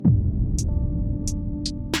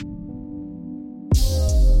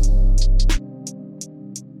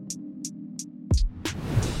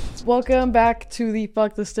Welcome back to the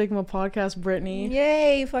Fuck the Stigma podcast, Brittany.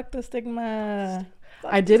 Yay, fuck the stigma.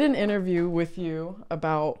 I did an interview with you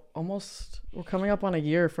about we're coming up on a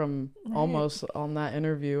year from almost on that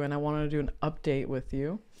interview, and I wanted to do an update with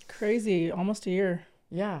you. Crazy, almost a year.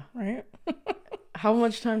 Yeah. Right? How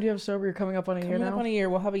much time do you have sober? You're coming up on a year now? Coming up on a year.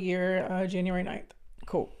 We'll have a year January 9th.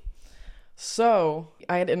 Cool. So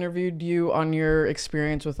I had interviewed you on your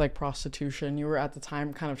experience with like prostitution. You were at the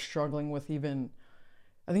time kind of struggling with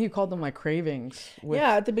I think you called them like cravings.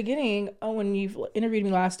 Yeah, at the beginning, when you interviewed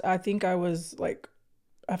me last, I think I was like,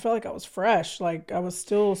 I felt like I was fresh. Like I was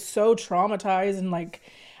still so traumatized and like,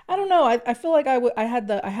 I don't know. I feel like I had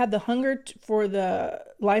the hunger for the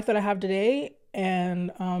life that I have today.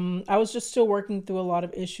 And I was just still working through a lot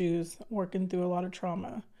of issues, working through a lot of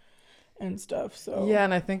trauma and stuff. So yeah,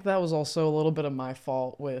 and I think that was also a little bit of my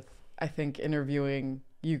fault with, I think, interviewing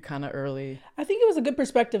you kind of early. I think it was a good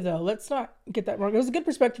perspective, though. Let's not get that wrong. It was a good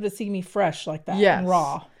perspective to see me fresh like that, yes. And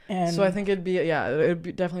raw. And so I think it'd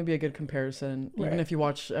definitely be a good comparison. Even if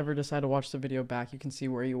you ever decide to watch the video back, you can see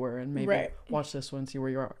where you were and maybe watch this one and see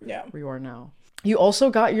where you are. Yeah. Where you are now. You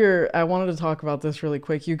also got I wanted to talk about this really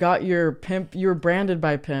quick. You got your pimp. You were branded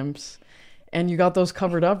by pimps, and you got those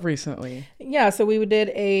covered up recently. Yeah. So we did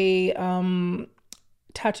a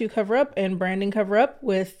tattoo cover up and branding cover up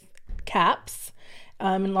with Caps.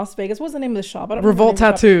 In Las Vegas. What's the name of the shop? I don't Revolt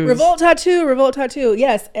Tattoos. Revolt Tattoo.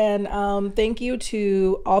 Yes. And thank you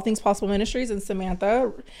to All Things Possible Ministries and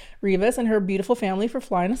Samantha Rivas and her beautiful family for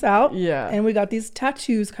flying us out. Yeah. And we got these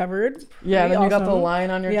tattoos covered. Yeah, then awesome. You got the lion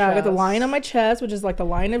on your chest. Yeah, I got the lion on my chest, which is like the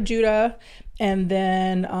Lion of Judah. And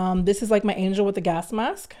then this is like my angel with the gas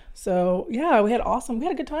mask. So yeah, we had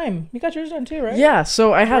a good time. You got yours done too, right? Yeah,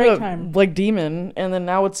 so I had like demon, and then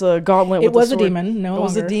now it's a gauntlet with a sword. It was a demon, no longer. It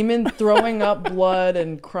was a demon throwing up blood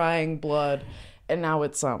and crying blood, and now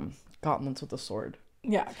it's gauntlets with a sword.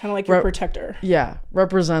 Yeah, kind of like your protector. Yeah,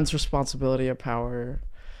 represents responsibility of power.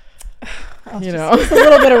 It's a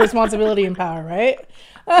little bit of responsibility and power, right?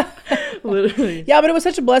 Literally. Yeah, but it was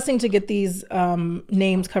such a blessing to get these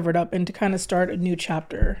names covered up and to kind of start a new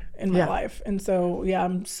chapter in my life. And so, yeah,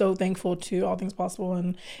 I'm so thankful to All Things Possible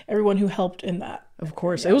and everyone who helped in that. Of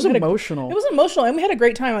course. It was emotional. It was emotional. And we had a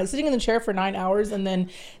great time, like sitting in the chair for 9 hours and then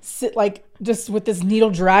sit like just with this needle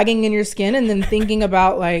dragging in your skin and then thinking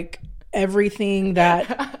about like everything that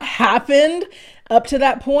happened up to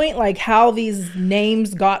that point, like how these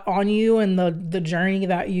names got on you and the journey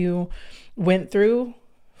that you went through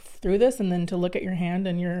this, and then to look at your hand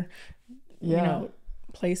and your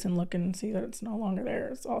place and look and see that it's no longer there.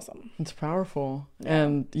 It's awesome. It's powerful. Yeah.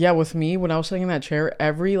 And yeah, with me, when I was sitting in that chair,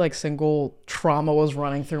 every like single trauma was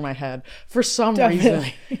running through my head for some reason.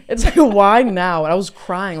 It's like, why now? And I was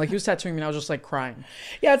crying. Like he was tattooing me and I was just like crying.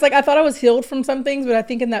 Yeah, it's like I thought I was healed from some things, but I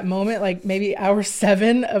think in that moment, like maybe hour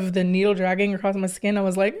 7 of the needle dragging across my skin, I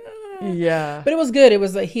was like, yeah. But it was good. It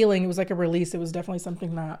was a healing. It was like a release. It was definitely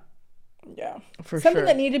something that something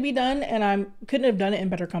that needed to be done, and I couldn't have done it in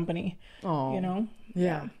better company. Oh,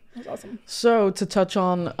 yeah, it was awesome. So to touch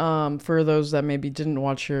on for those that maybe didn't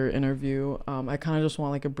watch your interview, I kind of just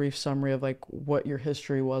want like a brief summary of like what your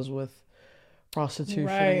history was with prostitution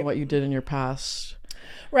and what you did in your past.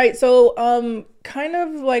 Right. So kind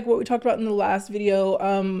of like what we talked about in the last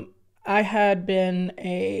video, I had been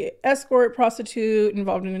a escort prostitute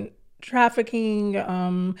involved in trafficking,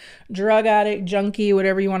 drug addict, junkie,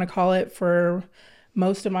 whatever you want to call it, for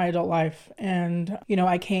most of my adult life. And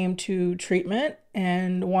I came to treatment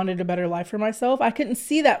and wanted a better life for myself. I couldn't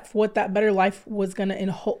see what that better life was going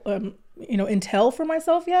to entail for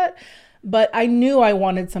myself yet, but I knew I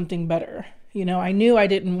wanted something better. I knew I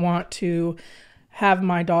didn't want to have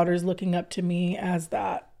my daughters looking up to me as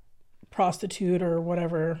that prostitute or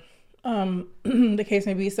whatever the case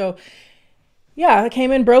may be. So yeah, I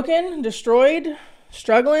came in broken, destroyed,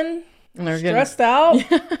 struggling, stressed out.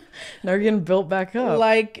 Now you're getting built back up.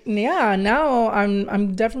 Like, yeah, now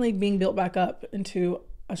I'm definitely being built back up into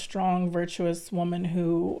a strong, virtuous woman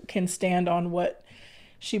who can stand on what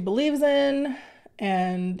she believes in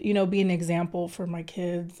and, be an example for my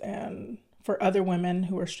kids and for other women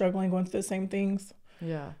who are struggling, going through the same things.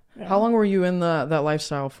 Yeah. How long were you in that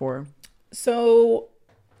lifestyle for? So,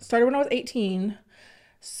 started when I was 18.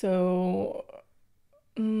 So,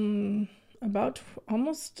 about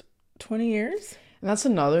almost 20 years. And that's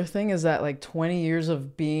another thing, is that like 20 years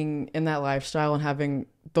of being in that lifestyle and having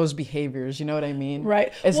those behaviors, you know what I mean?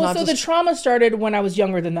 Right. The trauma started when I was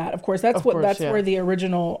younger than that. Of course, that's where the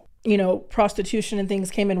original prostitution and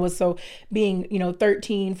things came in was so being,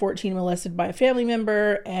 13, 14, molested by a family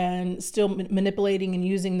member and still manipulating and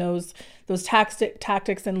using those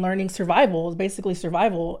tactics and learning survival, basically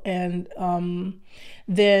survival. And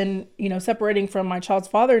then, separating from my child's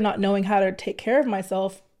father, not knowing how to take care of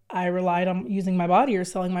myself, I relied on using my body or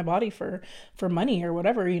selling my body for money or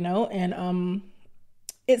whatever, and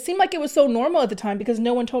it seemed like it was so normal at the time because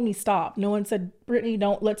no one told me stop. No one said, Brittany,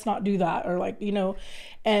 let's not do that. Or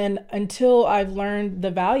and until I've learned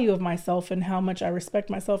the value of myself and how much I respect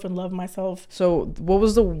myself and love myself. So what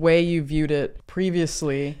was the way you viewed it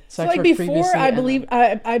previously? Before,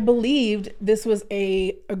 I believed this was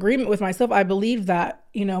a agreement with myself. I believed that,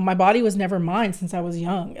 my body was never mine since I was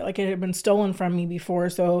young. Like it had been stolen from me before.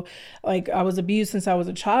 So I was abused since I was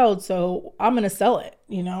a child. So I'm going to sell it,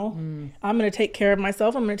 I'm going to take care of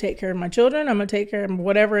myself. I'm going to take care of my children. I'm going to take care of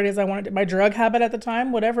whatever it is I wanted, my drug habit at the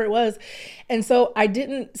time, whatever it was. And so I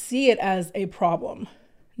didn't see it as a problem,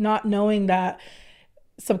 not knowing that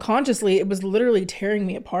subconsciously it was literally tearing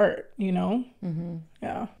me apart,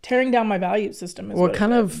 Yeah. Tearing down my value system.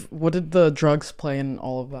 What did the drugs play in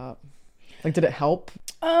all of that? Did it help?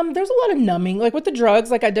 There's a lot of numbing. With the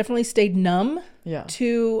drugs, I definitely stayed numb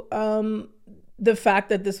to the fact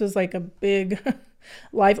that this was a big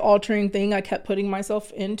life-altering thing I kept putting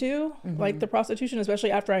myself into, the prostitution,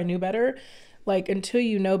 especially after I knew better. Until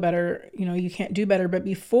you know better, you can't do better. But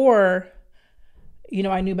before,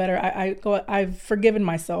 I knew better, I've forgiven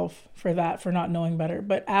myself for that, for not knowing better.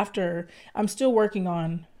 But after, I'm still working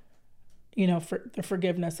on, for the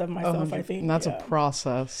forgiveness of myself, I think. And that's a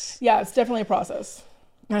process. Yeah, it's definitely a process.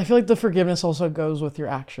 And I feel like the forgiveness also goes with your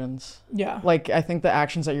actions. Yeah. I think the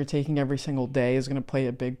actions that you're taking every single day is going to play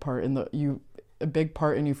a big part in you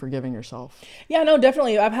forgiving yourself. Yeah, no,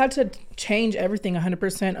 definitely. I've had to change everything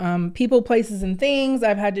 100%. People, places, and things.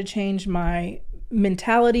 I've had to change my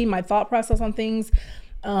mentality, my thought process on things.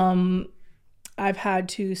 I've had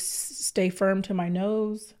to stay firm to my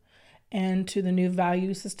nose and to the new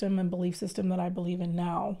value system and belief system that I believe in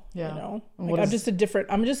now. Yeah. I'm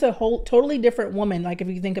just a whole totally different woman. If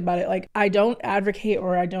you think about it, I don't advocate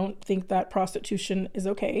or I don't think that prostitution is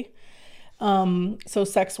okay. So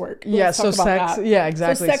sex work. Yeah. So sex. That. Yeah,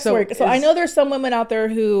 exactly. So sex work. So I know there's some women out there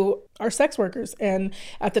who are sex workers, and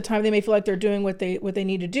at the time they may feel like they're doing what they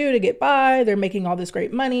need to do to get by. They're making all this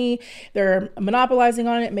great money. They're monopolizing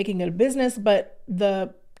on it, making it a business. But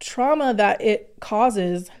the trauma that it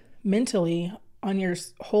causes mentally on your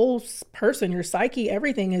whole person, your psyche,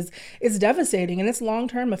 everything is devastating, and it's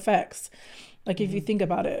long-term effects. If you think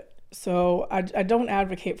about it. So I don't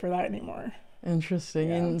advocate for that anymore. Interesting.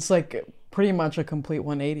 Yeah. And it's pretty much a complete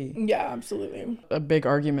 180. Yeah, absolutely. A big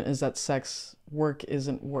argument is that sex work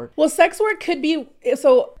isn't work. Well, sex work could be,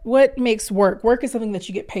 so what makes work? Work is something that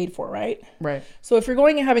you get paid for, right? Right. So if you're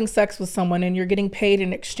going and having sex with someone and you're getting paid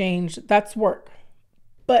in exchange, that's work.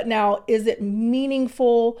 But now, is it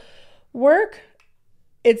meaningful work?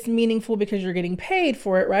 It's meaningful because you're getting paid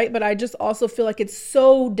for it, right? But I just also feel like it's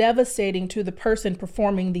so devastating to the person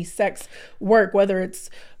performing the sex work, whether it's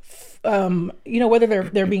whether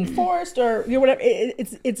they're being forced or whatever.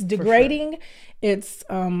 It's degrading. Sure. It's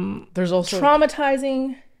there's also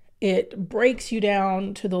traumatizing. It breaks you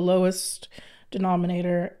down to the lowest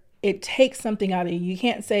denominator. It takes something out of you. You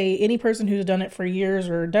can't say, any person who's done it for years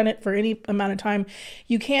or done it for any amount of time,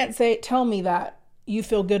 you can't tell me that you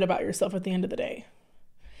feel good about yourself at the end of the day.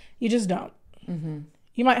 You just don't. Mm-hmm.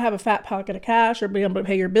 You might have a fat pocket of cash or be able to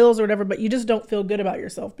pay your bills or whatever, but you just don't feel good about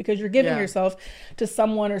yourself because you're giving yourself to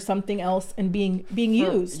someone or something else and being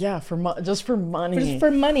used. Yeah, just for money. Just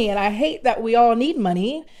for money. And I hate that we all need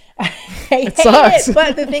money. I hate it.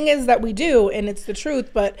 But the thing is that we do, and it's the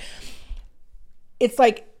truth. But it's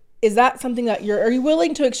is that something that are you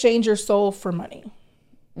willing to exchange your soul for money?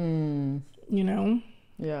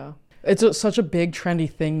 Yeah. It's such a big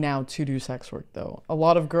trendy thing now to do sex work, though. A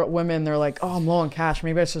lot of women, they're like, oh, I'm low on cash.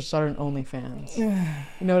 Maybe I should start an OnlyFans.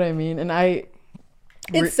 You know what I mean? And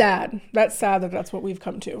it's sad. That's sad that's what we've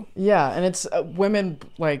come to. Yeah. And it's women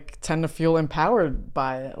tend to feel empowered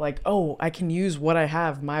by it. Oh, I can use what I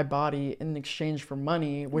have, my body, in exchange for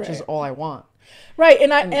money, which is all I want. Right.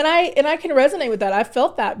 And I can resonate with that. I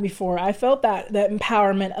felt that before. I felt that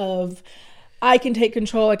empowerment of, I can take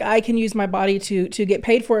control, I can use my body to get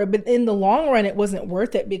paid for it. But in the long run, it wasn't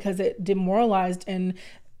worth it because it demoralized and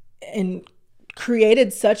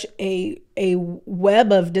created such a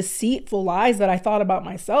web of deceitful lies that I thought about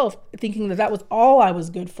myself, thinking that was all I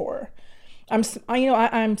was good for. I'm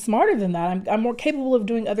smarter than that. I'm more capable of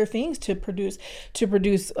doing other things to produce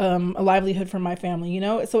a livelihood for my family,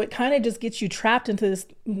 So it kind of just gets you trapped into this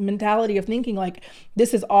mentality of thinking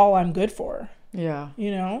this is all I'm good for. Yeah.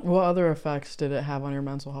 You know? What other effects did it have on your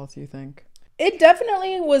mental health, do you think? It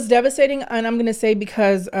definitely was devastating. And I'm going to say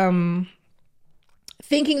because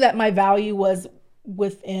thinking that my value was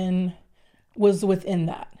within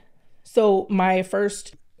that. So my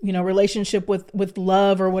first, relationship with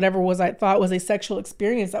love or whatever I thought was a sexual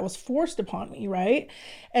experience that was forced upon me, right?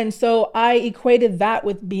 And so I equated that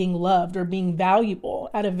with being loved or being valuable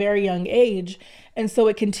at a very young age. And so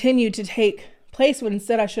it continued to take place when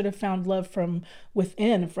instead I should have found love from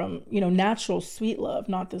within, from, natural sweet love,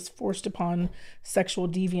 not this forced upon sexual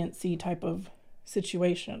deviancy type of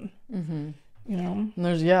situation. Mm-hmm. And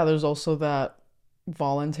there's also that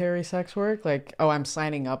voluntary sex work, like, oh, I'm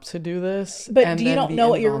signing up to do this, but you don't know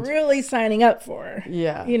what you're really signing up for.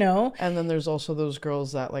 Yeah. And then there's also those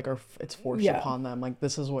girls that like it's forced upon them, like,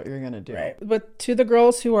 this is what you're gonna do. Right. But to the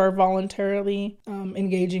girls who are voluntarily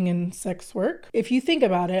engaging in sex work, if you think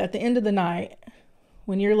about it, at the end of the night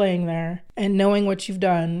when you're laying there and knowing what you've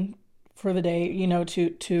done for the day,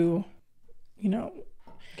 to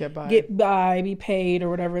get by, be paid, or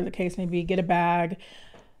whatever the case may be, get a bag,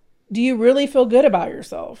 do you really feel good about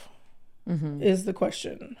yourself? Mm-hmm. Is the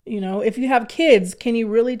question. If you have kids, can you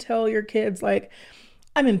really tell your kids, like,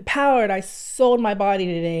 I'm empowered, I sold my body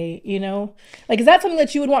today, Like, is that something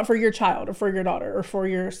that you would want for your child or for your daughter or for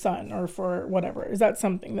your son or for whatever? Is that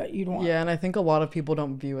something that you'd want? Yeah, and I think a lot of people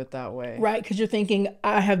don't view it that way. Right, because you're thinking,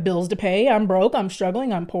 I have bills to pay, I'm broke, I'm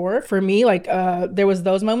struggling, I'm poor. For me, like, there was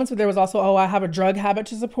those moments, but there was also, I have a drug habit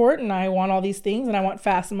to support and I want all these things and I want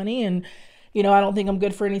fast money and I don't think I'm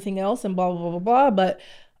good for anything else and blah, blah, blah, blah, blah. But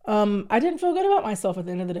I didn't feel good about myself at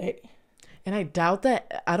the end of the day. And I doubt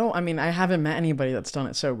that, I haven't met anybody that's done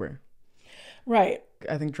it sober. Right.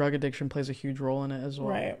 I think drug addiction plays a huge role in it as well.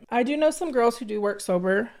 Right. I do know some girls who do work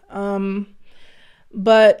sober,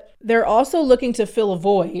 but they're also looking to fill a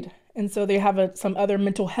void. And so they have some other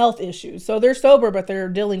mental health issues. So they're sober, but they're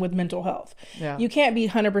dealing with mental health. Yeah. You can't be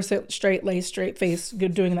 100% straight laced, straight face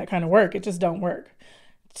doing that kind of work. It just don't work.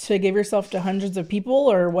 To give yourself to hundreds of people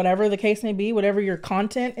or whatever the case may be, whatever your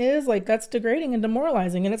content is, like, that's degrading and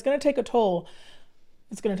demoralizing, and it's going to take a toll.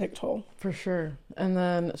 It's going to take a toll. For sure. And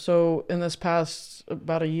then, so in this past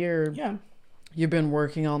about a year, you've been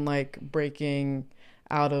working on, like, breaking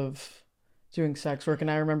out of doing sex work. And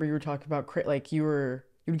I remember you were talking about, like, you'd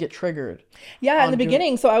get triggered. Yeah, in the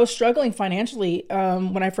beginning. So I was struggling financially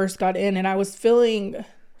when I first got in, and I was feeling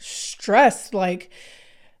stressed, like,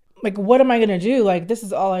 what am I going to do? Like, this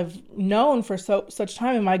is all I've known for such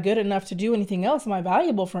time. Am I good enough to do anything else? Am I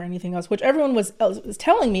valuable for anything else? Which everyone was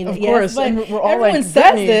telling me that, of course, but and we're all everyone like,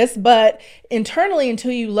 says this, but internally,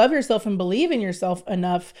 until you love yourself and believe in yourself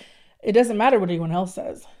enough, it doesn't matter what anyone else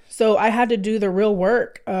says. So I had to do the real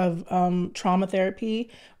work of trauma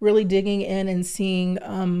therapy, really digging in and seeing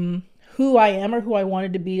who I am or who I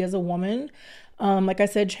wanted to be as a woman. Like I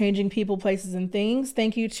said, changing people, places, and things.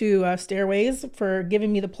 Thank you to Stairways for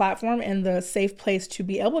giving me the platform and the safe place to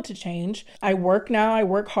be able to change. I work now. I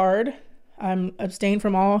work hard. I'm abstained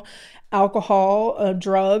from all alcohol,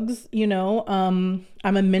 drugs, I'm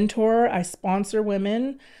a mentor. I sponsor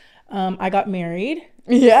women. I got married.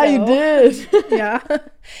 Yeah, you did. Yeah.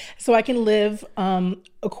 So I can live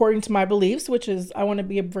according to my beliefs, which is I want to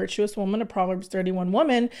be a virtuous woman, a Proverbs 31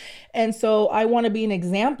 woman. And so I want to be an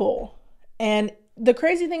example. And the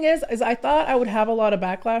crazy thing is I thought I would have a lot of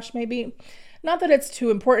backlash, maybe. Not that it's too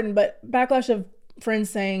important, but backlash of friends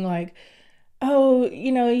saying, like, oh,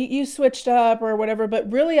 you switched up or whatever.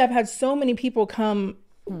 But really, I've had so many people come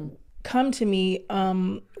to me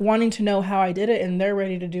wanting to know how I did it, and they're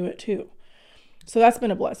ready to do it too. So that's been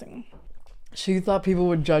a blessing. So you thought people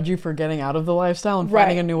would judge you for getting out of the lifestyle and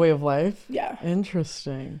finding a new way of life? Yeah.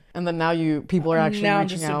 Interesting. And then now people are actually reaching out. Now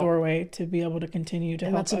just a doorway to be able to continue to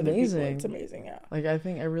help other people. It's amazing, yeah. Like, I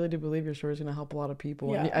really do believe your story is going to help a lot of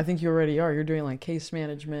people. Yeah. And I think you already are. You're doing, like, case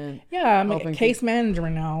management. Yeah, I'm a case manager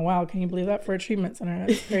now. Wow, can you believe that for a treatment center?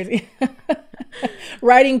 That's crazy.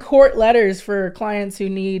 Writing court letters for clients who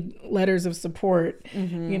need letters of support.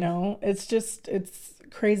 Mm-hmm. It's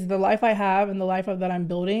crazy. The life I have and the life that I'm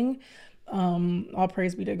building, all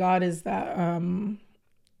praise be to God, is that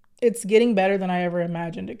it's getting better than I ever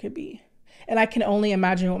imagined it could be. And I can only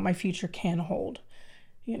imagine what my future can hold,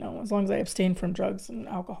 as long as I abstain from drugs and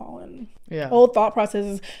alcohol and old thought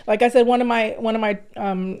processes. Like I said, one of my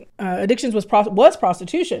addictions was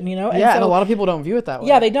prostitution, and and a lot of people don't view it that way.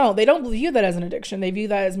 Yeah, they don't view that as an addiction. They view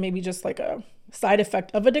that as maybe just like a side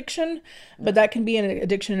effect of addiction, but that can be an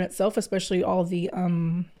addiction in itself, especially all the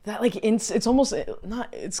that, like, it's almost not,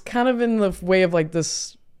 it's kind of in the way of, like,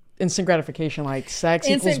 this instant gratification, like sex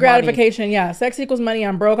instant gratification money. Yeah, sex equals money.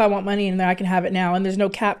 I'm broke, I want money, and then I can have it now, and there's no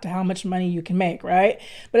cap to how much money you can make, right?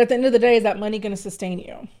 But at the end of the day, is that money going to sustain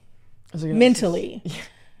you mentally?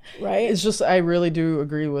 Right? It's just, I really do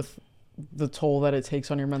agree with the toll that it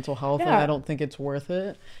takes on your mental health, and I don't think it's worth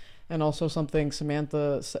it. And also something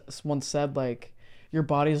Samantha once said, like, your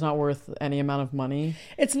body's not worth any amount of money.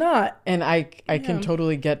 It's not. And I can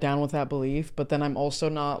totally get down with that belief, but then I'm also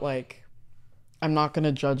not like, I'm not going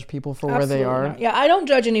to judge people for where they are. Not. Yeah, I don't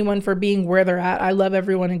judge anyone for being where they're at. I love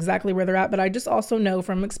everyone exactly where they're at, but I just also know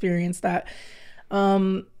from experience that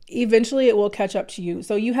eventually it will catch up to you.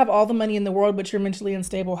 So you have all the money in the world, but you're mentally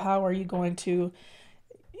unstable. How are you going to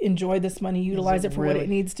enjoy this money, utilize it for what it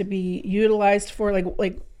needs to be utilized for?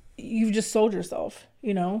 Like you've just sold yourself,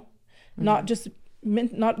 you know, not just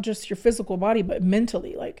your physical body, but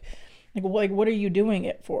mentally, like what are you doing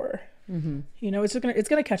it for? You know, it's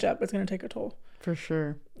gonna catch up. It's gonna take a toll for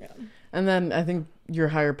sure. Yeah. And then I think your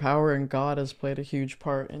higher power and God has played a huge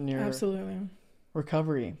part in your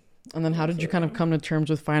recovery. And then how did you kind of come to terms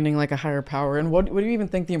with finding like a higher power, and what do you even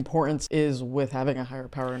think the importance is with having a higher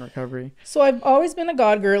power in recovery? So I've always been a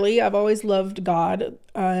God girly. I've always loved God,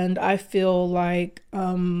 and I feel like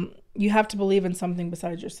you have to believe in something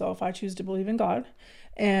besides yourself. I choose to believe in God,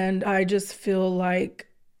 and I just feel like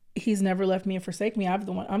He's never left me and forsake me. I'm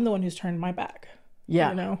the one who's turned my back. Yeah.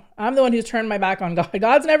 You know, I'm the one who's turned my back on God.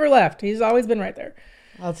 God's never left. He's always been right there.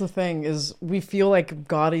 That's the thing, is we feel like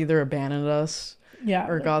God either abandoned us,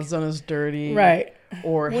 or like, God's done us dirty, right?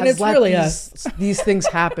 Or when has let really these things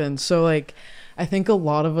happen. So like, I think a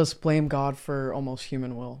lot of us blame God for almost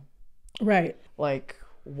human will. Right. Like,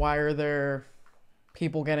 why are there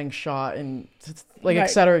people getting shot and like et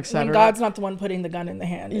cetera, et cetera? When God's not the one putting the gun in the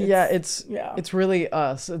hand. It's really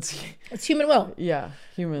us. It's human will. Yeah,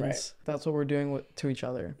 humans. Right. That's what we're doing to each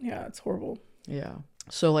other. Yeah, it's horrible. Yeah.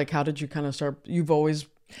 So like, how did you kind of start? You've always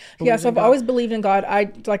so I've always believed in God.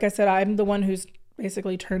 Like I said, I'm the one who's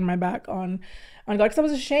basically turned my back on God, because I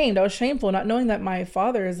was ashamed. I was shameful, not knowing that my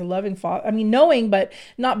Father is a loving Father. I mean, knowing, but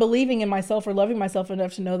not believing in myself or loving myself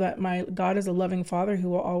enough to know that my God is a loving Father who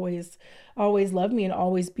will always love me and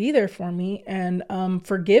always be there for me and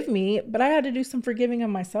forgive me. But I had to do some forgiving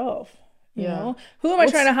of myself. You know, who am I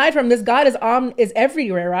trying to hide from? This God is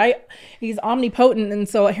everywhere, right? He's omnipotent, and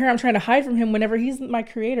so here I'm trying to hide from Him whenever He's my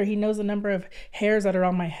Creator. He knows the number of hairs that are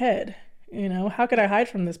on my head. You know, how could I hide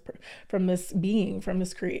from this being, from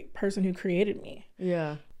this person who created me?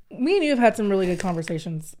 Yeah. Me and you have had some really good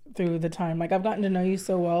conversations through the time. Like, I've gotten to know you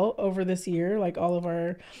so well over this year, like all of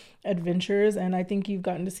our adventures. And I think you've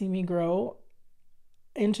gotten to see me grow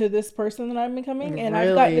into this person that I'm becoming. And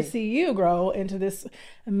I've gotten to see you grow into this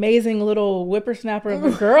amazing little whippersnapper of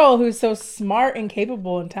a girl who's so smart and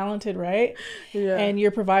capable and talented, right? Yeah. And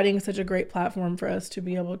you're providing such a great platform for us to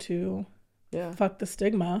be able to fuck the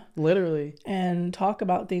stigma, literally, and talk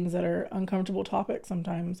about things that are uncomfortable topics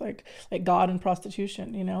sometimes, like God and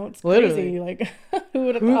prostitution. You know, it's crazy. Like, who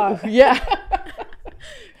would have thought? Yeah.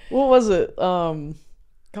 What was it?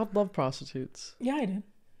 God loved prostitutes. Yeah, I did.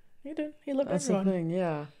 He did. He loved everyone. That's the thing.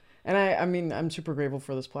 Yeah. And I mean, I'm super grateful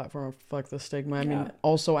for this platform of Fuck the Stigma. I mean,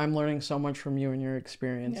 also I'm learning so much from you and your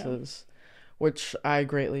experiences. Which I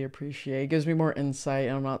greatly appreciate. It gives me more insight,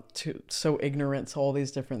 and I'm not so ignorant to all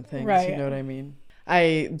these different things. Right. You know what I mean?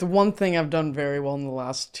 The one thing I've done very well in the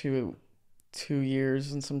last two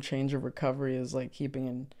years and some change of recovery is like keeping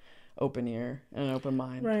an open ear and an open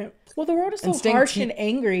mind. Right. Well, the world is so harsh and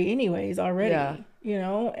angry anyways already. Yeah. You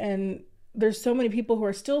know, and there's so many people who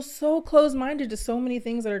are still so closed-minded to so many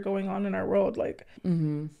things that are going on in our world. Like,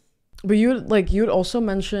 But you'd also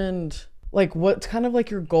mentioned like what's kind of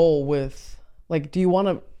like your goal with, like, do you want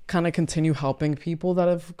to kind of continue helping people that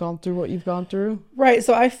have gone through what you've gone through? Right.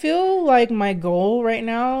 So I feel like my goal right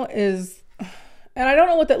now is, and I don't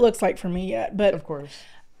know what that looks like for me yet, but of course,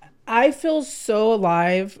 I feel so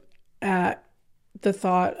alive at the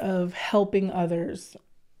thought of helping others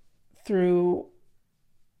through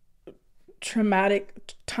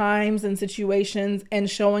traumatic times and situations and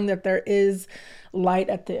showing that there is light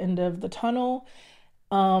at the end of the tunnel,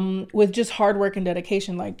 with just hard work and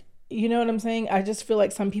dedication. Like, you know what I'm saying? I just feel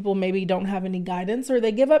like some people maybe don't have any guidance, or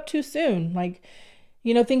they give up too soon. Like,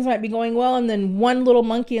 you know, things might be going well, and then one little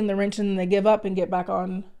monkey in the wrench, and they give up and get back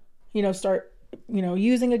on, you know, start, you know,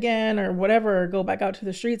 using again or whatever, or go back out to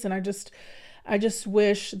the streets. And I just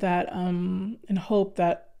wish that, and hope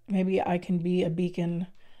that maybe I can be a beacon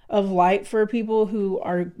of light for people who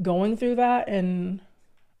are going through that, and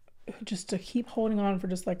just to keep holding on for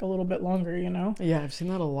just like a little bit longer, you know? Yeah, I've seen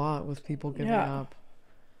that a lot with people giving up.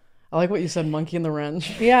 I like what you said, monkey in the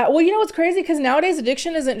wrench. Yeah. Well, you know what's crazy? Because nowadays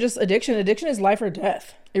addiction isn't just addiction. Addiction is life or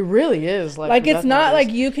death. It really is. Like, it's not like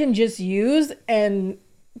you can just use and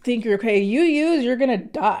think you're okay. You use, you're going to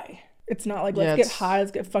die. It's not like, let's get high,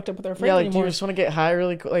 let's get fucked up with our friends anymore. Do you just want to get high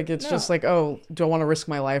really quick? Like, it's just like, oh, do I want to risk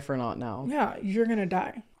my life or not now? Yeah, you're going to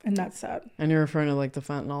die. And that's sad. And you're referring to, like, the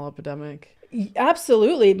fentanyl epidemic?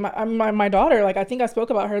 Absolutely. My daughter, like, I think I spoke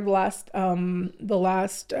about her the last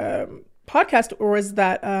podcast, was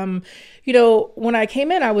that, you know, when I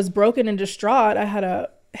came in, I was broken and distraught. I had a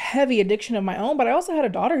heavy addiction of my own, but I also had a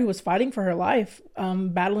daughter who was fighting for her life,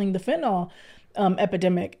 battling the fentanyl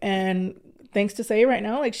epidemic. And thanks to say right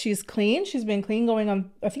now, like, she's clean. She's been clean going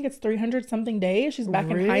on, I think it's 300 something days. She's back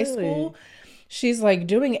in high school. She's like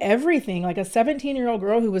doing everything. Like a 17-year-old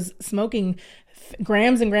girl who was smoking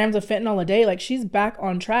grams and grams of fentanyl a day. Like, she's back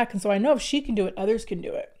on track. And so I know if she can do it, others can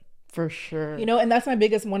do it. For sure. You know, and that's one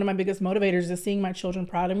of my biggest motivators is seeing my children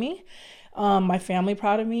proud of me, my family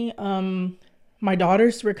proud of me, my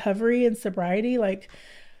daughter's recovery and sobriety. Like,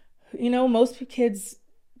 you know, most kids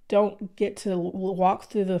don't get to walk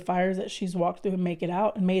through the fires that she's walked through and make it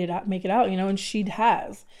out, you know, and she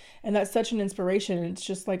has. And that's such an inspiration. It's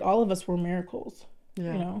just like all of us were miracles, you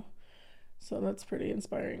know? So that's pretty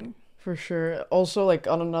inspiring. For sure. Also, like,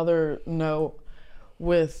 on another note,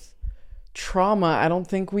 with trauma, I don't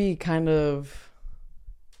think we kind of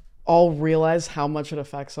all realize how much it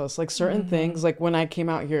affects us. Like, certain things, like when I came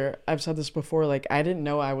out here, I've said this before, like, I didn't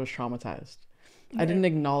know I was traumatized. I didn't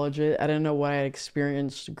acknowledge it. I didn't know what I had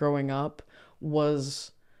experienced growing up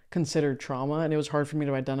was considered trauma, and it was hard for me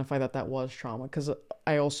to identify that was trauma, because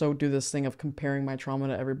I also do this thing of comparing my trauma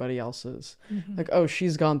to everybody else's. Like, oh,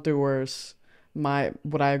 she's gone through worse,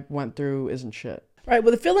 what I went through isn't shit. Right.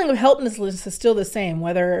 Well, the feeling of helplessness is still the same,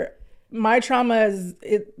 whether my trauma is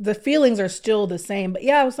the feelings are still the same. But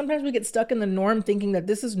yeah, sometimes we get stuck in the norm thinking that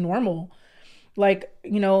this is normal. Like,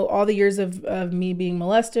 you know, all the years of me being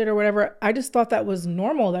molested or whatever, I just thought that was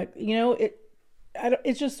normal. Like, you know,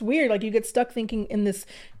 it's just weird. Like, you get stuck thinking in this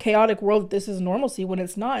chaotic world that this is normalcy when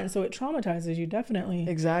it's not. And so it traumatizes you, definitely.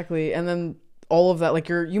 Exactly. And then all of that, like,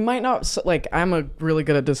 you might not, like, I'm really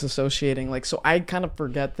good at disassociating. Like, so I kind of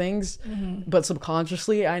forget things, but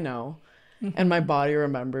subconsciously I know. And my body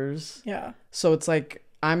remembers. Yeah. So it's like,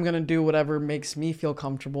 I'm going to do whatever makes me feel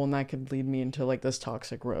comfortable, and that could lead me into, like, this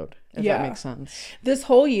toxic road, if that makes sense. This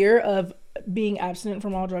whole year of being abstinent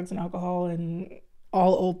from all drugs and alcohol and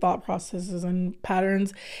all old thought processes and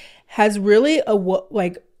patterns has really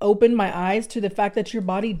opened my eyes to the fact that your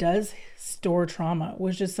body does store trauma,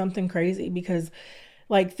 which is something crazy. Because,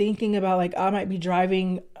 like, thinking about, like, I might be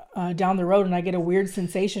driving down the road and I get a weird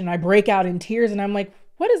sensation and I break out in tears and I'm like,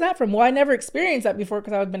 what is that from? Well, I never experienced that before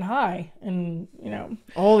because I've been high, and, you know,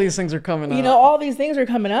 all these things are coming up. You know, all these things are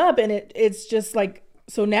coming up, and it's just like,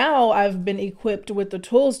 so now I've been equipped with the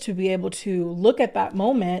tools to be able to look at that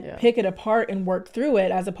moment, pick it apart and work through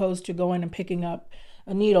it, as opposed to going and picking up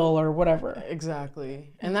a needle or whatever. Exactly.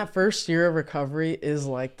 And that first year of recovery is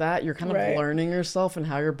like that. You're kind of learning yourself and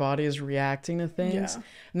how your body is reacting to things. And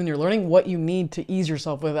then you're learning what you need to ease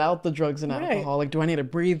yourself without the drugs and alcohol. Like, do I need to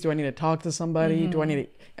breathe? Do I need to talk to somebody?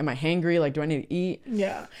 Am I hangry? Like, do I need to eat?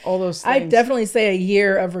 Yeah. All those things. I definitely say a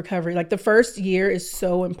year of recovery. Like, the first year is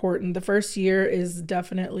so important. The first year is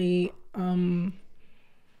definitely,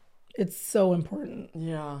 it's so important.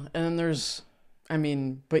 Yeah. And then there's,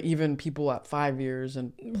 but even people at 5 years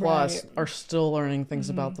and plus are still learning things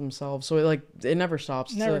about themselves. So it never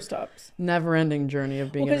stops. Never stops. Never ending journey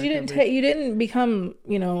of being. Because you didn't become,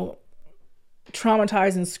 you know,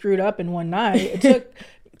 traumatized and screwed up in one night. It took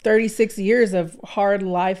 36 years of hard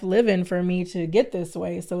life living for me to get this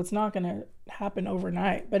way. So it's not going to happen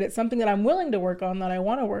overnight, but it's something that I'm willing to work on, that I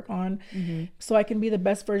want to work on, so I can be the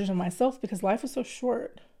best version of myself, because life is so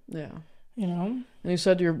short. Yeah. You know? And you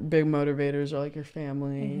said your big motivators are, like, your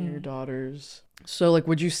family, your daughters. So, like,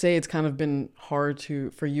 would you say it's kind of been hard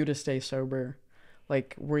for you to stay sober?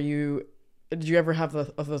 Like, did you ever have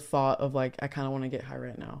the thought of, like, I kind of want to get high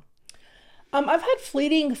right now? I've had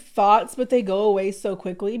fleeting thoughts, but they go away so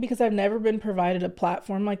quickly because I've never been provided a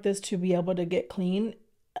platform like this to be able to get clean.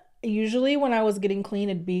 Usually when I was getting clean,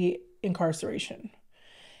 it'd be incarceration.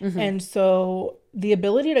 And so the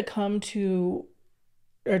ability to come to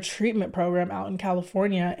a treatment program out in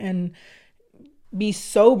California and be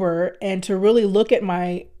sober and to really look at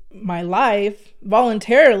my life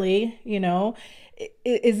voluntarily, you know, it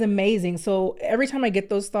is amazing. So every time I get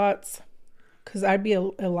those thoughts, because I'd be a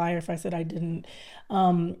liar if I said I didn't,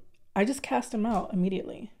 I just cast them out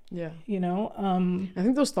immediately. Yeah. You know? I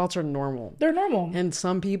think those thoughts are normal. They're normal. And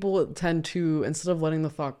some people tend to, instead of letting the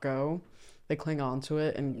thought go, they cling on to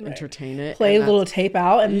it and entertain it. Play a little tape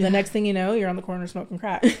out, and the next thing you know, you're on the corner smoking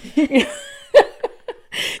crack.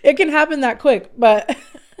 It can happen that quick, but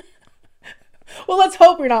well, let's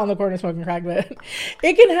hope you're not on the corner smoking crack, but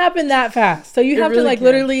it can happen that fast. So you have to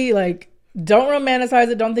literally don't romanticize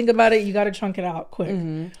it. Don't think about it. You got to chunk it out quick.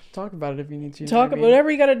 Mm-hmm. Talk about it if you need to. Whatever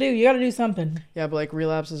you got to do. You got to do something. Yeah, but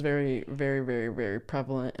relapse is very, very, very, very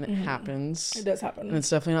prevalent, and it happens. It does happen. And it's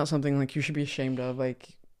definitely not something you should be ashamed of.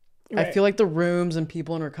 I feel like the rooms and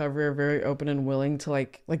people in recovery are very open and willing to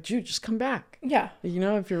dude, just come back. Yeah.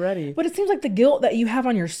 If you're ready. But it seems like the guilt that you have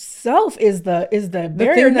on yourself is the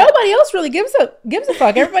barrier. Nobody else really gives a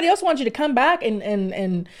fuck. Everybody else wants you to come back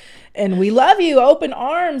and we love you, open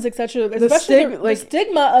arms, etc. Especially the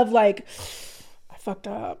stigma of I fucked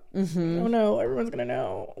up. Mm-hmm. Oh no, everyone's gonna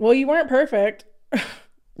know. Well, you weren't perfect.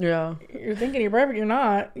 Yeah. You're thinking you're perfect. You're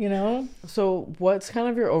not. So what's kind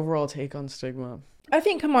of your overall take on stigma? I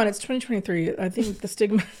think, come on, it's 2023. I think the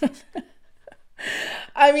stigma.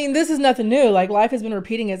 I mean, this is nothing new. Life has been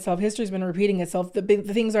repeating itself. History's been repeating itself. The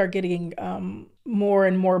things are getting more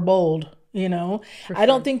and more bold. I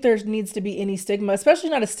don't think there needs to be any stigma,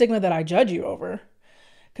 especially not a stigma that I judge you over.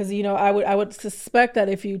 Because I would suspect that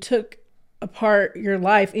if you took apart your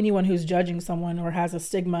life, anyone who's judging someone or has a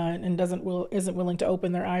stigma and isn't willing to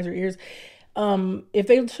open their eyes or ears, if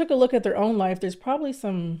they took a look at their own life, there's probably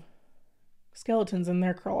some skeletons in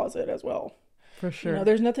their closet as well. For sure.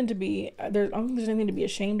 There's nothing to be I don't think there's anything to be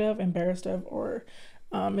ashamed of, embarrassed of, or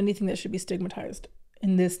anything that should be stigmatized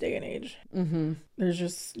in this day and age. Mm-hmm.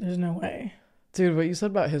 There's no way. Dude, what you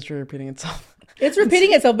said about history repeating itself. It's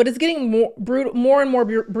repeating itself, but it's getting more and more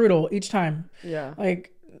brutal each time. Yeah.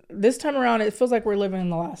 This time around, it feels like we're living in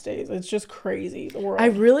the last days. It's just crazy, the world. I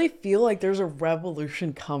really feel like there's a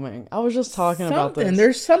revolution coming. I was just talking about this.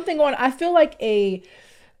 There's something going on. I feel like a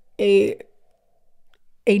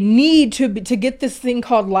need to get this thing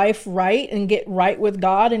called life right and get right with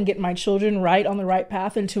God and get my children right on the right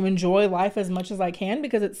path and to enjoy life as much as I can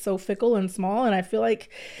because it's so fickle and small. And I feel like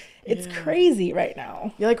it's crazy right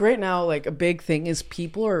now. Yeah, right now, a big thing is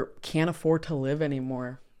people can't afford to live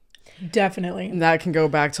anymore. Definitely. And that can go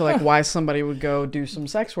back to why somebody would go do some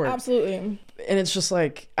sex work. Absolutely. And it's just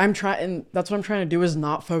I'm trying, and that's what I'm trying to do is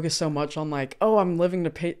not focus so much on I'm living to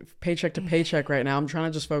paycheck to paycheck right now. I'm trying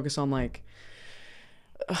to just focus on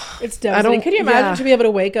it's devastating. Could you imagine to be able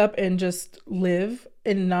to wake up and just live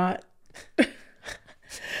and not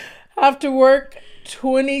have to work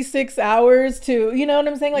 26 hours to, you know what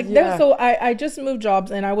I'm saying? So I just moved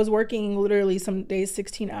jobs and I was working literally some days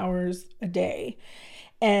 16 hours a day.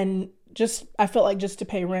 And I felt like just to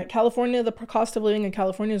pay rent. California, the cost of living in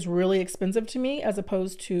California is really expensive to me as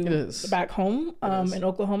opposed to back home in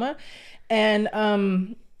Oklahoma. And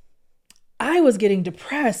I was getting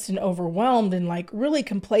depressed and overwhelmed and really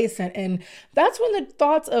complacent. And that's when the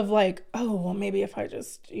thoughts of oh, well, maybe if I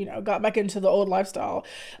just, got back into the old lifestyle,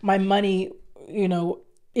 my money,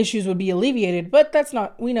 issues would be alleviated. But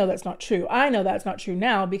we know that's not true. I know that's not true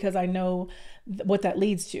now because I know what that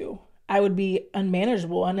leads to. I would be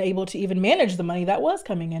unmanageable, unable to even manage the money that was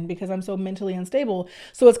coming in because I'm so mentally unstable.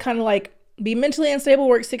 So it's kind of be mentally unstable,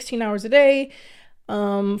 work 16 hours a day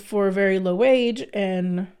for a very low wage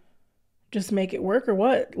and just make it work or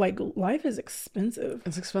what? Life is expensive.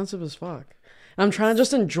 It's expensive as fuck. And I'm trying to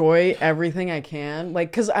just enjoy everything I can.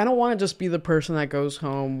 Because I don't want to just be the person that goes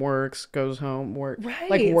home, works, goes home, work.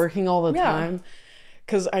 Right. Working all the time.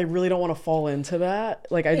 Because I really don't want to fall into that.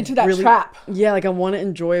 Into that trap. Yeah, I want to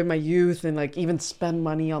enjoy my youth and even spend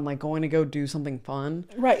money on going to go do something fun.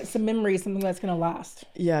 Right, some memories, something that's going to last.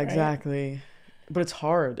 Yeah, right? Exactly. But it's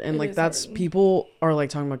hard. And that's hard. People are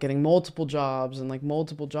talking about getting multiple jobs and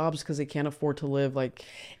multiple jobs because they can't afford to live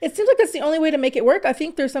It seems like that's the only way to make it work. I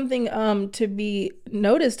think there's something to be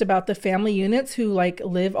noticed about the family units who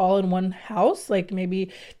live all in one house,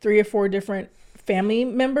 maybe 3 or 4 different family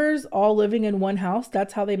members all living in one house.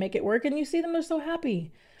 That's how they make it work. And you see them, they're so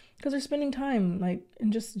happy because they're spending time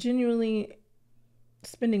and just genuinely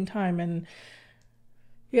spending time. And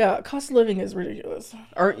yeah, cost of living is ridiculous.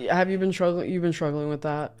 Have you been struggling? You've been struggling with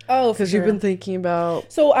that? Oh, because you've been thinking about.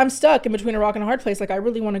 So I'm stuck in between a rock and a hard place. I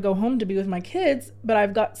really want to go home to be with my kids, but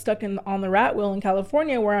I've got stuck on the rat wheel in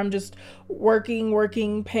California where I'm just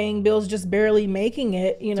working, paying bills, just barely making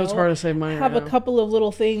it. So it's hard to save money. I have a couple of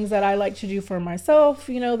little things that I like to do for myself.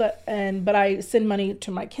 But I send money to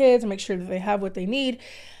my kids and make sure that they have what they need.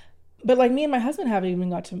 But me and my husband haven't even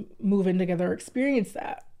got to move in together or experience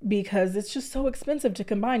that. Because it's just so expensive to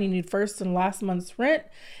combine. You need first and last month's rent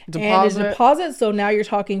and a deposit. So now you're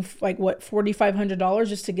talking $4,500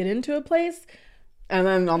 just to get into a place. And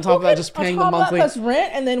then on top of that, just paying the monthly plus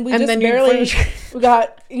rent, and then we just barely we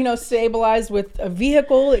got stabilized with a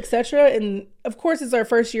vehicle, etc. And of course, it's our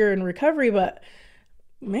first year in recovery, but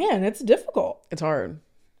man, it's difficult. It's hard.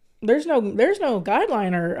 There's no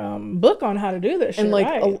guideline or book on how to do this shit. And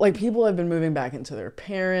like people have been moving back into their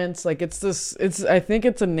parents. Like I think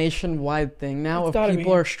it's a nationwide thing now of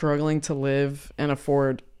people are struggling to live and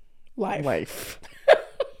afford life.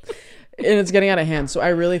 And it's getting out of hand. So I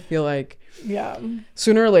really feel like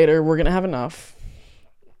sooner or later we're gonna have enough.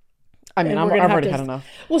 I mean, I've already had enough.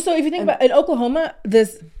 Well, so if you think about in Oklahoma,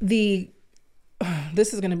 this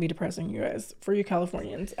is going to be depressing, you guys, for you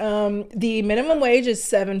Californians. The minimum wage is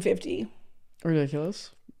 $7.50.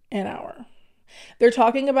 Ridiculous. An hour. They're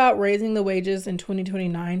talking about raising the wages in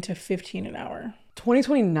 2029 to $15 an hour.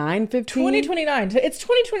 2029, 15? 2029. It's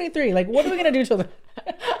 2023. Like, what are we going to do till then?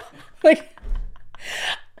 Like,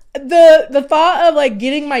 the thought of like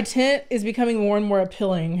getting my tent is becoming more and more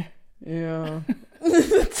appealing. Yeah.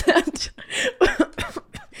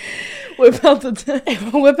 Whip out the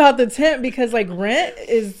tent. Whip out the tent, because like rent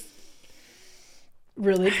is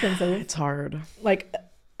really expensive. It's hard. Like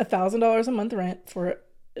 $1,000 a month rent for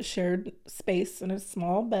a shared space and a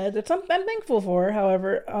small bed. That's something I'm thankful for.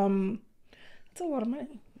 However, it's a lot of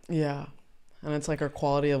money. Yeah. And it's like our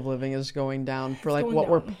quality of living is going down for like what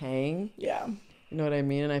we're paying. Yeah. You know what I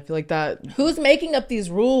mean? And I feel like that. Who's making up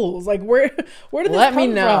these rules? Like where did this come from? Let me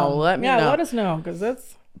know. Let us know, because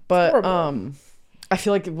that's horrible. I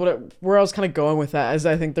feel like where I was kind of going with that is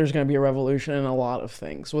I think there's going to be a revolution in a lot of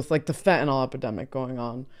things with like the fentanyl epidemic going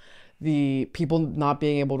on, the people not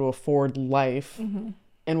being able to afford life,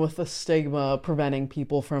 and with the stigma preventing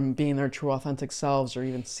people from being their true authentic selves or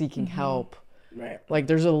even seeking help. Right. Like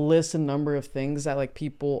there's a list and number of things that like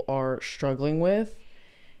people are struggling with,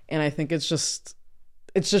 and I think it's just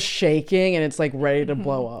shaking and it's like ready to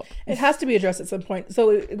blow up. It has to be addressed at some point.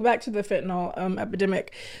 So back to the fentanyl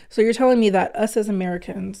epidemic. So you're telling me that us as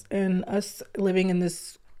Americans and us living in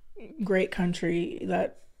this great country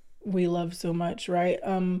that we love so much, right?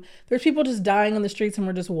 There's people just dying on the streets and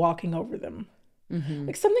we're just walking over them.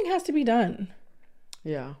 Like something has to be done.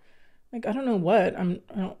 Yeah. Like I don't know what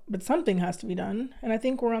but something has to be done, and I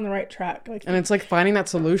think we're on the right track. Like, and it's like finding that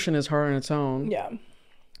solution is hard on its own. Yeah.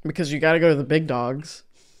 Because you got to go to the big dogs.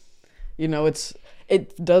 You know,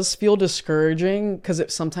 it does feel discouraging because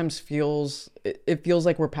it sometimes feels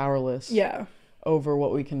like we're powerless. Yeah. Over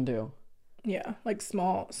what we can do. Yeah, like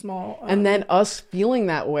small. And then us feeling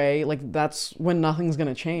that way, like that's when nothing's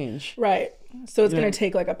gonna change. Right. So it's gonna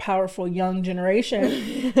take like a powerful young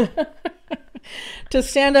generation to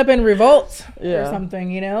stand up and revolt or something.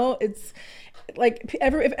 You know, it's. Like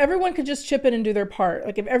if everyone could just chip in and do their part,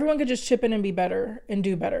 like if everyone could just chip in and be better and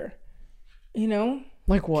do better, you know,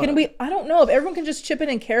 like what? I don't know, if everyone can just chip in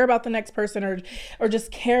and care about the next person or just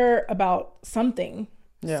care about something.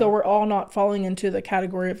 Yeah. So we're all not falling into the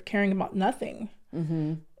category of caring about nothing.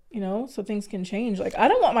 You know, so things can change. Like I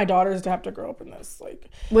don't want my daughters to have to grow up in this.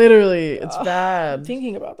 Like literally, it's bad.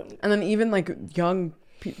 Thinking about them. And then even like young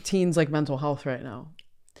teens, like mental health right now.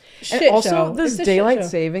 Shit and also, show. this daylight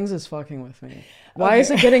savings is fucking with me. Why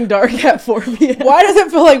is it getting dark at 4 p.m.? Why does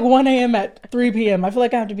it feel like 1 a.m. at 3 p.m.? I feel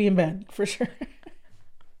like I have to be in bed for sure.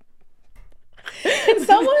 Can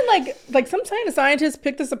someone like some kind of scientist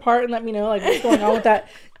pick this apart and let me know like what's going on with that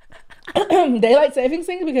daylight savings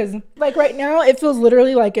thing? Because like right now it feels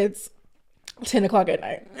literally like it's 10 o'clock at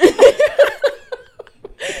night.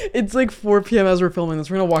 It's like 4 p.m. as we're filming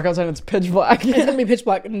this. We're gonna walk outside and it's pitch black. It's gonna be pitch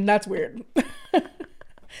black, and that's weird.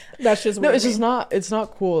 That's just weird. No, it's just not. It's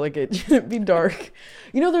not cool. Like it shouldn't be dark.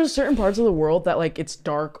 You know, there's certain parts of the world that like it's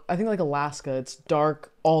dark. I think like Alaska, it's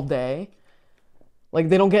dark all day. Like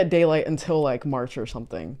they don't get daylight until like March or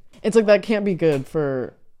something. It's like that can't be good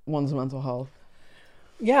for one's mental health.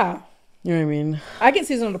 Yeah. You know what I mean? I get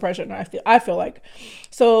seasonal depression. I feel like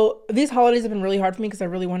so these holidays have been really hard for me because I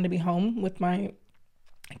really wanted to be home with my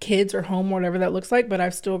kids or home, whatever that looks like, but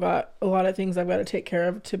I've still got a lot of things I've got to take care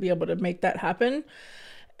of to be able to make that happen.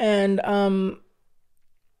 And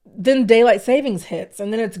then daylight savings hits,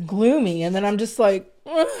 and then it's gloomy, and then I'm just like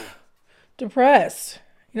depressed,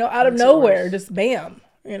 you know, out of nowhere, just bam,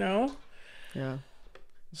 you know. Yeah,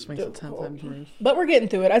 just makes it 10 times worse. But we're getting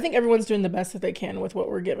through it. I think everyone's doing the best that they can with what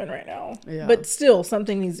we're given right now. Yeah. But still,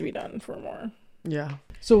 something needs to be done for more. Yeah.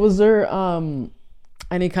 So was there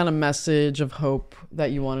any kind of message of hope that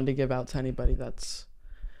you wanted to give out to anybody that's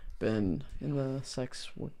been in the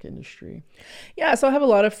sex work industry? Yeah, so I have a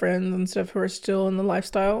lot of friends and stuff who are still in the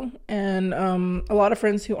lifestyle, and a lot of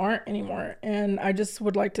friends who aren't anymore. And I just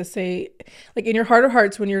would like to say, like, in your heart of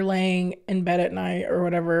hearts, when you're laying in bed at night or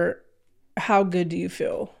whatever, how good do you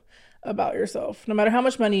feel? about yourself. No matter how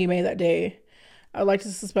much money you made that day, I'd like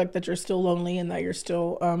to suspect that you're still lonely and that you're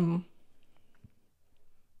still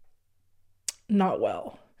not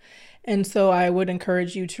well. And so I would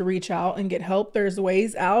encourage you to reach out and get help. There's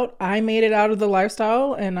ways out. I made it out of the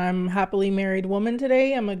lifestyle and I'm a happily married woman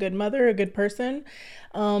today. I'm a good mother, a good person.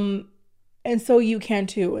 And so you can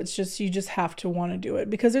too. It's just, you just have to want to do it,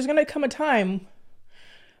 because there's going to come a time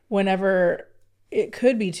whenever it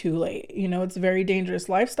could be too late. You know, it's a very dangerous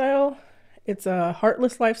lifestyle. It's a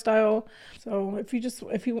heartless lifestyle. So if you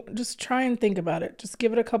just try and think about it, just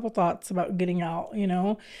give it a couple thoughts about getting out, you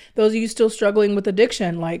know. Those of you still struggling with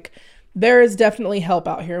addiction, like, there is definitely help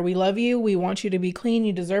out here. We love you. We want you to be clean.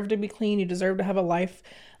 You deserve to be clean. You deserve to have a life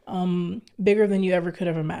bigger than you ever could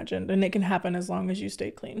have imagined. And it can happen as long as you stay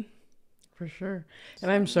clean. For sure. And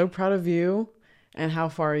I'm so proud of you and how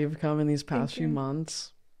far you've come in these past few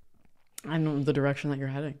months and the direction that you're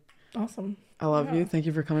heading. Awesome. I love you. Thank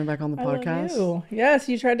you for coming back on the podcast. I love you. Yes,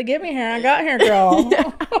 you tried to get me here. I got here, girl. All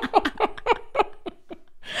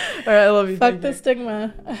right, I love you. Fuck the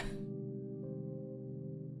stigma.